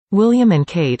William and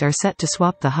Kate are set to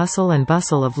swap the hustle and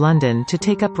bustle of London to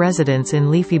take up residence in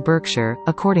leafy Berkshire,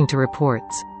 according to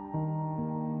reports.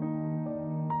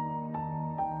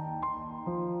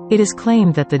 It is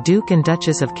claimed that the Duke and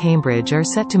Duchess of Cambridge are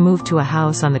set to move to a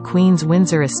house on the Queen's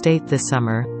Windsor estate this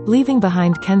summer, leaving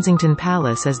behind Kensington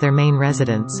Palace as their main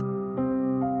residence.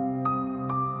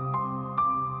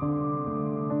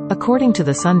 According to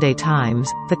the Sunday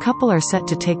Times, the couple are set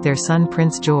to take their son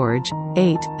Prince George,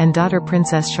 8, and daughter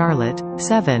Princess Charlotte,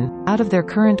 7, out of their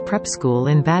current prep school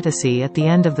in Battersea at the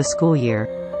end of the school year.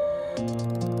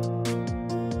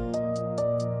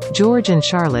 George and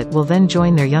Charlotte will then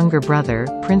join their younger brother,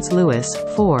 Prince Louis,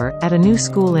 4, at a new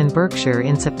school in Berkshire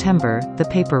in September, the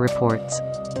paper reports.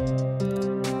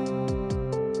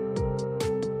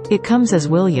 It comes as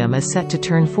William is set to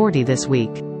turn 40 this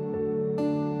week.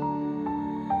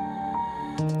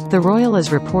 The royal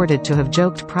is reported to have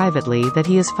joked privately that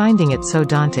he is finding it so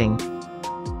daunting.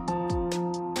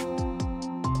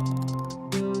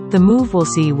 The move will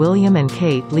see William and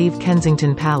Kate leave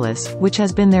Kensington Palace, which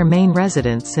has been their main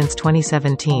residence since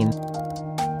 2017.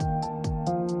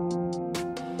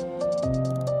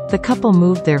 The couple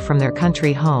moved there from their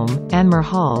country home, Anmer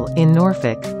Hall, in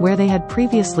Norfolk, where they had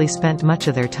previously spent much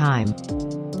of their time.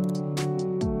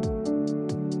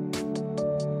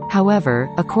 However,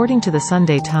 according to the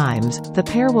Sunday Times, the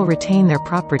pair will retain their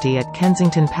property at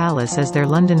Kensington Palace as their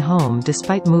London home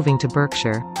despite moving to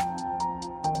Berkshire.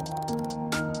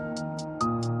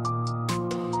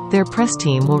 Their press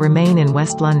team will remain in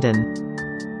West London.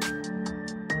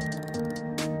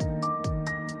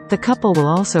 The couple will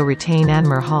also retain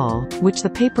Anmer Hall, which the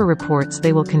paper reports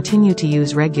they will continue to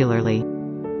use regularly.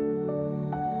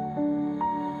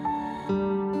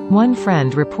 One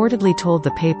friend reportedly told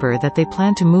the paper that they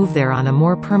plan to move there on a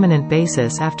more permanent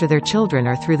basis after their children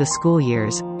are through the school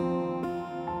years.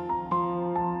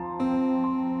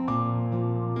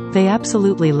 They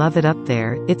absolutely love it up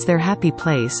there, it's their happy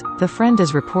place, the friend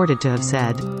is reported to have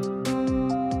said.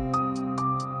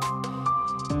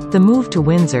 The move to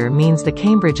Windsor means the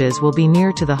Cambridges will be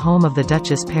near to the home of the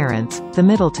Duchess parents, the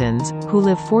Middletons, who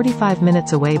live 45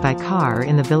 minutes away by car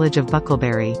in the village of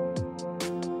Bucklebury.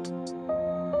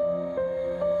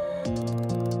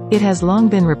 It has long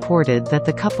been reported that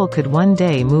the couple could one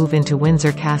day move into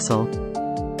Windsor Castle.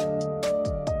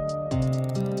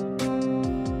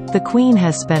 The Queen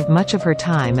has spent much of her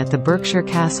time at the Berkshire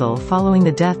Castle following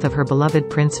the death of her beloved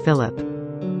Prince Philip.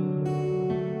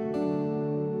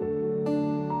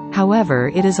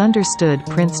 However, it is understood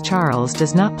Prince Charles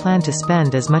does not plan to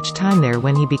spend as much time there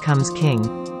when he becomes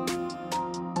king.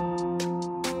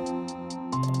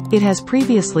 It has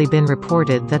previously been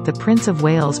reported that the Prince of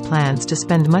Wales plans to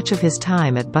spend much of his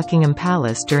time at Buckingham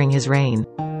Palace during his reign.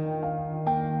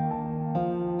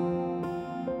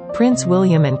 Prince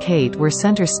William and Kate were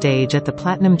center stage at the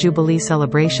Platinum Jubilee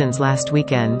celebrations last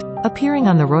weekend, appearing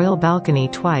on the royal balcony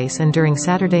twice and during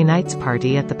Saturday night's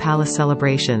party at the palace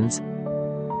celebrations.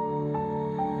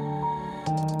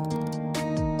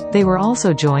 They were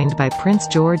also joined by Prince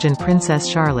George and Princess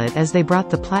Charlotte as they brought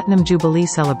the Platinum Jubilee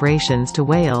celebrations to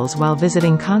Wales while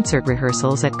visiting concert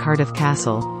rehearsals at Cardiff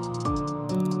Castle.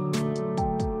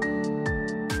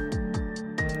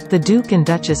 The Duke and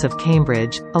Duchess of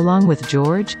Cambridge, along with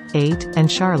George, 8, and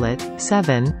Charlotte,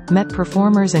 7, met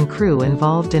performers and crew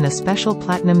involved in a special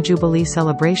Platinum Jubilee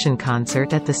celebration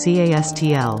concert at the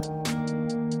CASTL.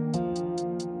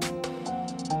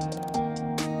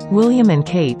 William and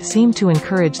Kate seemed to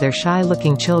encourage their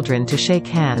shy-looking children to shake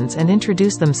hands and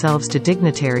introduce themselves to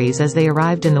dignitaries as they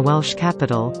arrived in the Welsh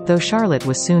capital, though Charlotte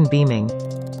was soon beaming.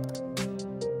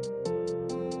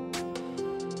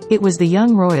 It was the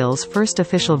young royals' first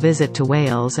official visit to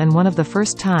Wales and one of the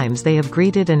first times they have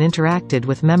greeted and interacted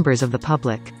with members of the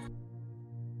public.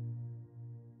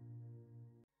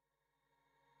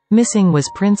 Missing was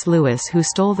Prince Louis, who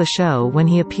stole the show when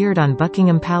he appeared on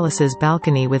Buckingham Palace's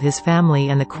balcony with his family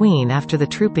and the Queen after the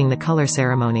Trooping the Colour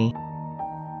ceremony.